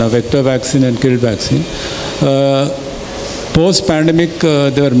depended on a vector vaccine and killed vaccine. Post-pandemic,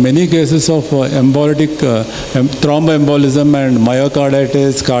 there were many cases of embolic thromboembolism and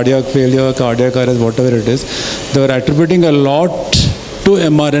myocarditis, cardiac failure, cardiac arrest, whatever it is. They were attributing a lot to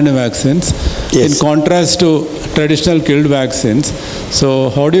mRNA vaccines, yes, in contrast to traditional killed vaccines. So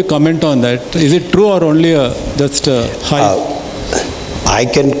how do you comment on that? Is it true or only just high? I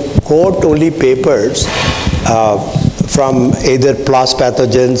can quote only papers from either PLOS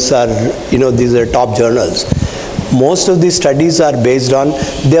Pathogens or, these are top journals. Most of these studies are based on,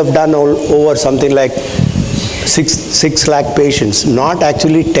 they have done over something like 6 lakh patients, not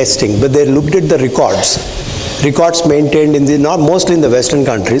actually testing, but they looked at the records maintained in mostly in the Western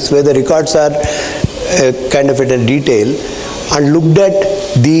countries, where the records are kind of in detail, and looked at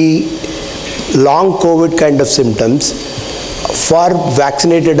the long COVID kind of symptoms for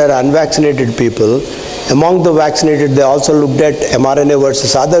vaccinated or unvaccinated people. Among the vaccinated, they also looked at mRNA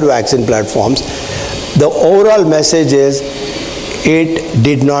versus other vaccine platforms. The overall message is it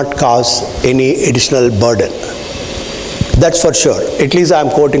did not cause any additional burden. That's for sure. At least I'm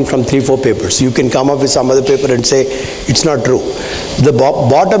quoting from 3-4 papers. You can come up with some other paper and say it's not true. The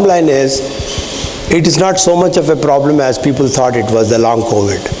bottom line is it is not so much of a problem as people thought it was, the long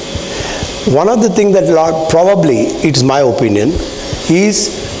COVID. One of the things that probably, it's my opinion, is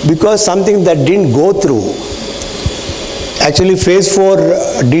because something that didn't go through. Actually, phase 4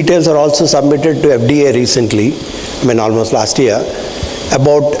 details are also submitted to FDA recently, almost last year,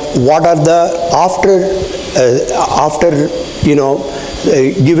 about what are the, after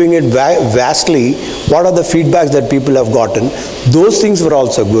giving it vastly, what are the feedbacks that people have gotten. Those things were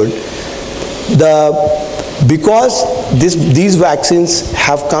also good. Because these vaccines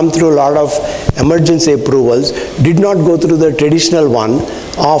have come through a lot of emergency approvals, did not go through the traditional one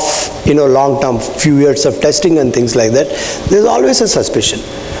of long-term few years of testing and things like that, there's always a suspicion.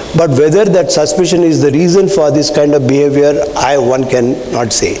 But whether that suspicion is the reason for this kind of behavior, one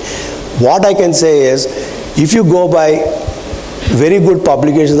cannot say. What I can say is, if you go by very good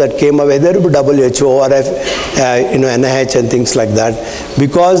publications that came up, whether it be WHO or NIH and things like that,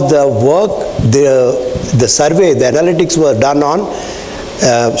 because the work, the survey, the analytics were done on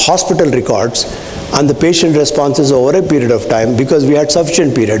hospital records and the patient responses over a period of time, because we had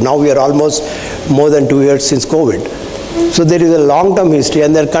sufficient period. Now we are almost more than 2 years since COVID. So there is a long-term history,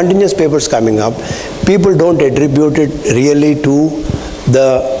 and there are continuous papers coming up. People don't attribute it really to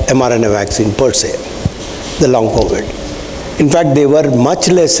the mRNA vaccine per se, the long COVID. In fact, they were much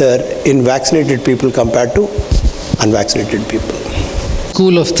lesser in vaccinated people compared to unvaccinated people.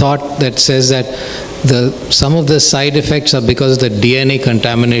 School of thought that says that some of the side effects are because of the DNA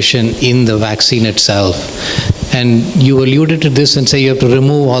contamination in the vaccine itself. And you alluded to this and say you have to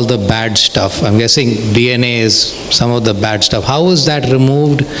remove all the bad stuff. I'm guessing DNA is some of the bad stuff. How was that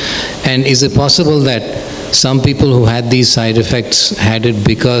removed? And is it possible that some people who had these side effects had it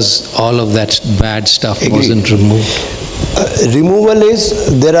because all of that bad stuff wasn't removed? Removal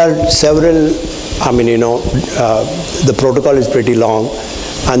is, there are several, the protocol is pretty long.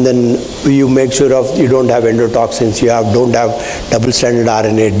 And then you make sure you don't have endotoxins, don't have double-stranded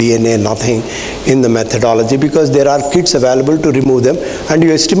RNA, DNA, nothing in the methodology, because there are kits available to remove them, and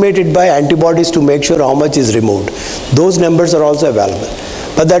you estimate it by antibodies to make sure how much is removed. Those numbers are also available.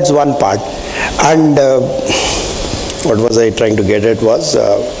 But that's one part. And what was I trying to get at was,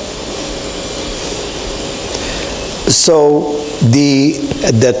 so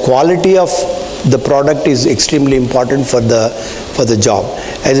the quality of the product is extremely important for the job.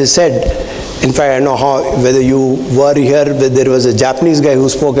 As I said, in fact, I know whether you were here, there was a Japanese guy who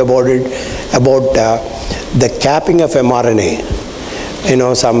spoke about it, about the capping of mRNA,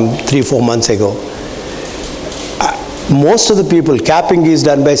 some 3-4 months ago. Most of the people, capping is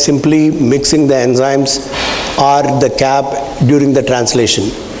done by simply mixing the enzymes or the cap during the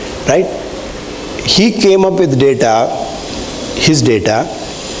translation, right? He came up with his data,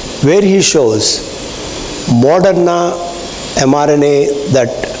 where he shows Moderna mRNA that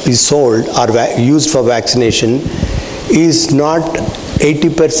is sold or used for vaccination is not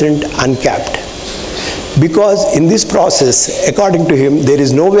 80% uncapped. Because in this process, according to him, there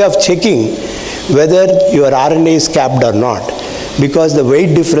is no way of checking whether your RNA is capped or not, because the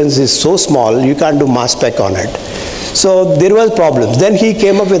weight difference is so small, you can't do mass spec on it. So there was problems. Then he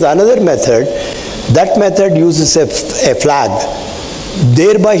came up with another method. That method uses a flag.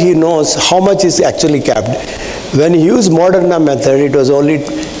 Thereby he knows how much is actually capped. When he used Moderna method, it was only,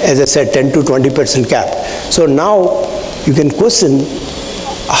 as I said, 10 to 20% capped. So now you can question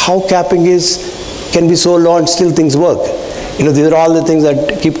how capping can be so low and still things work. These are all the things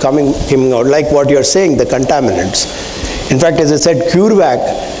that keep coming out, like what you're saying, the contaminants. In fact, as I said,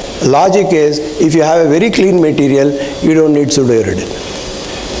 CureVac, logic is, if you have a very clean material, you don't need pseudoiodine.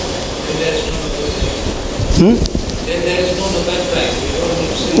 Then there is no Nobel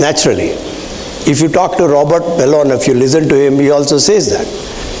Prize. Naturally. If you talk to Robert Bellon, if you listen to him, he also says that.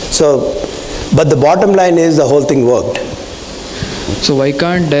 So, but the bottom line is the whole thing worked. So why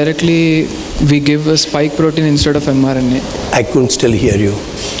can't directly we give a spike protein instead of mRNA? I couldn't still hear you.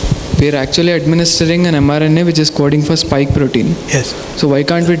 We are actually administering an mRNA which is coding for spike protein. Yes. So why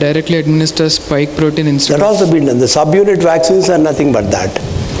can't we directly administer spike protein instead that also been done. The subunit vaccines are nothing but that.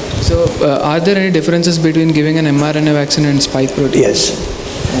 So are there any differences between giving an mRNA vaccine and spike protein? Yes.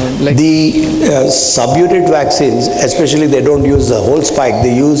 The subunit vaccines, especially, they don't use the whole spike.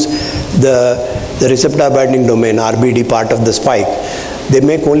 They use the receptor binding domain, RBD part of the spike. They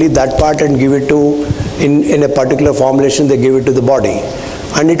make only that part and give it to, in a particular formulation, they give it to the body.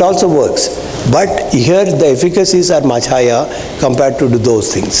 And it also works. But here the efficacies are much higher compared to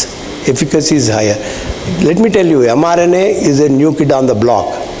those things. Efficacy is higher. Let me tell you, mRNA is a new kid on the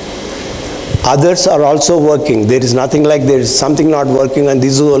block. Others are also working. There is nothing like there is something not working and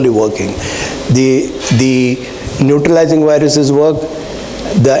this is only working. The neutralizing viruses work,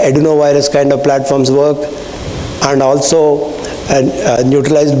 the adenovirus kind of platforms work, and also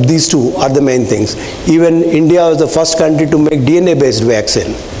neutralize. These two are the main things. Even India was the first country to make DNA-based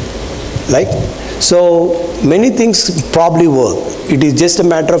vaccine. So many things probably work. It is just a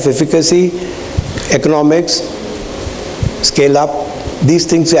matter of efficacy, economics, scale up. These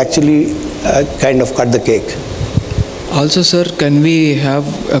things actually kind of cut the cake. Also, sir, can we have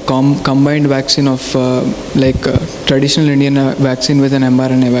a combined vaccine of traditional Indian vaccine with an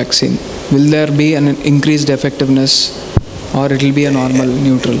mRNA vaccine? Will there be an increased effectiveness, or it will be a normal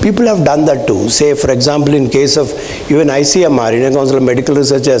neutral? People have done that too. Say, for example, in case of even ICMR, Indian Council of Medical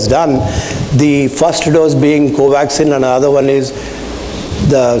Research has done, the first dose being Covaxin and another one is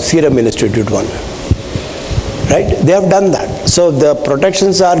the Serum Institute one. Right? They have done that. So the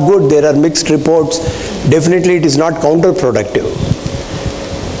protections are good. There are mixed reports. Definitely it is not counterproductive.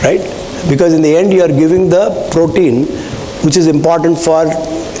 Right? Because in the end you are giving the protein which is important for,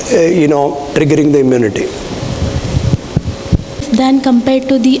 triggering the immunity. Than compared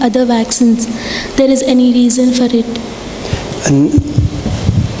to the other vaccines, there is any reason for it?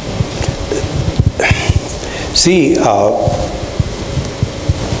 See,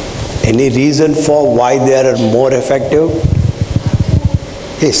 any reason for why they are more effective?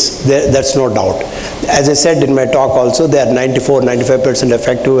 Yes, that's no doubt. As I said in my talk also, they are 94-95%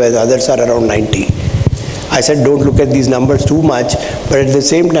 effective, as others are around 90. I said don't look at these numbers too much, but at the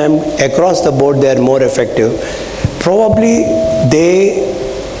same time, across the board, they are more effective. Probably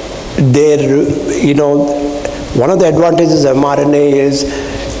one of the advantages of mRNA is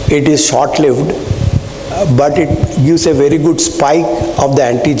it is short-lived, but it gives a very good spike of the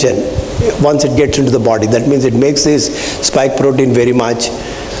antigen once it gets into the body. That means it makes this spike protein very much.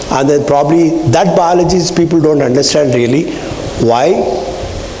 And then probably that biology people don't understand really why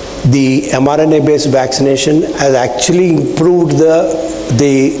the mRNA-based vaccination has actually improved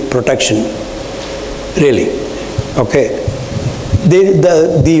the protection, really. Okay.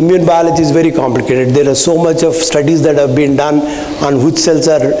 The immune biology is very complicated. There are so much of studies that have been done on which cells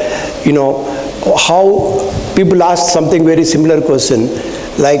are, how people ask something very similar question,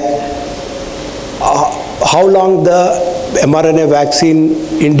 like how long the mRNA vaccine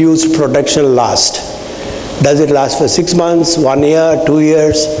induced protection last? Does it last for 6 months, 1 year, 2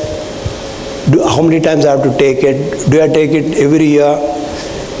 years? How many times I have to take it? Do I take it every year?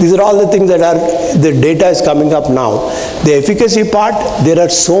 These are all the things that the data is coming up now. The efficacy part, there are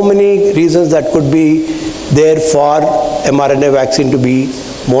so many reasons that could be there for mRNA vaccine to be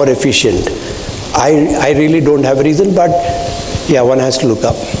more efficient. I really don't have a reason, but yeah, one has to look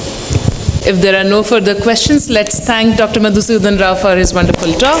up. If there are no further questions, let's thank Dr. Madhusudhana Rao for his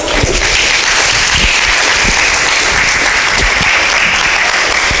wonderful talk.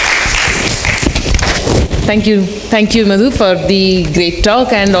 Thank you, Madhu, for the great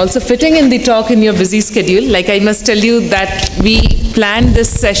talk and also fitting in the talk in your busy schedule. Like, I must tell you that we planned this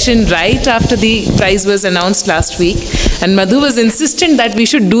session right after the prize was announced last week, and Madhu was insistent that we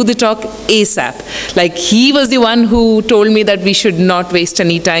should do the talk ASAP. Like, he was the one who told me that we should not waste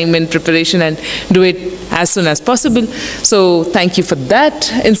any time in preparation and do it as soon as possible. So thank you for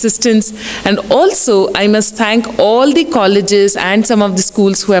that insistence. And also, I must thank all the colleges and some of the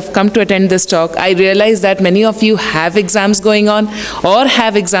schools who have come to attend this talk. I realize that many of you have exams going on or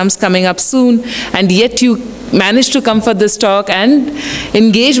have exams coming up soon, and yet you managed to come for this talk and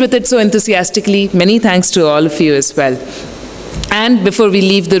engage with it so enthusiastically. Many thanks to all of you as well. And before we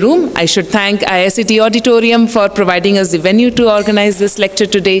leave the room, I should thank IICT Auditorium for providing us the venue to organize this lecture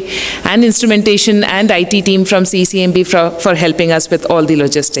today, and instrumentation and IT team from CCMB for helping us with all the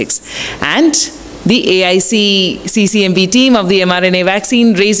logistics. And the AIC CCMB team of the mRNA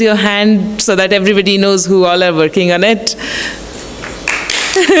vaccine, raise your hand so that everybody knows who all are working on it.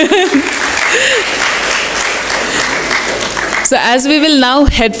 So as we will now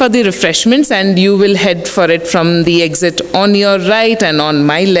head for the refreshments, and you will head for it from the exit on your right and on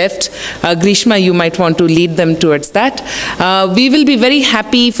my left, Grishma, you might want to lead them towards that. We will be very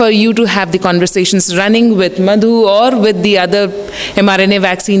happy for you to have the conversations running with Madhu or with the other mRNA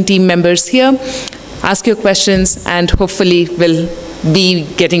vaccine team members here. Ask your questions, and hopefully we'll be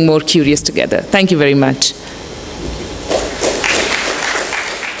getting more curious together. Thank you very much.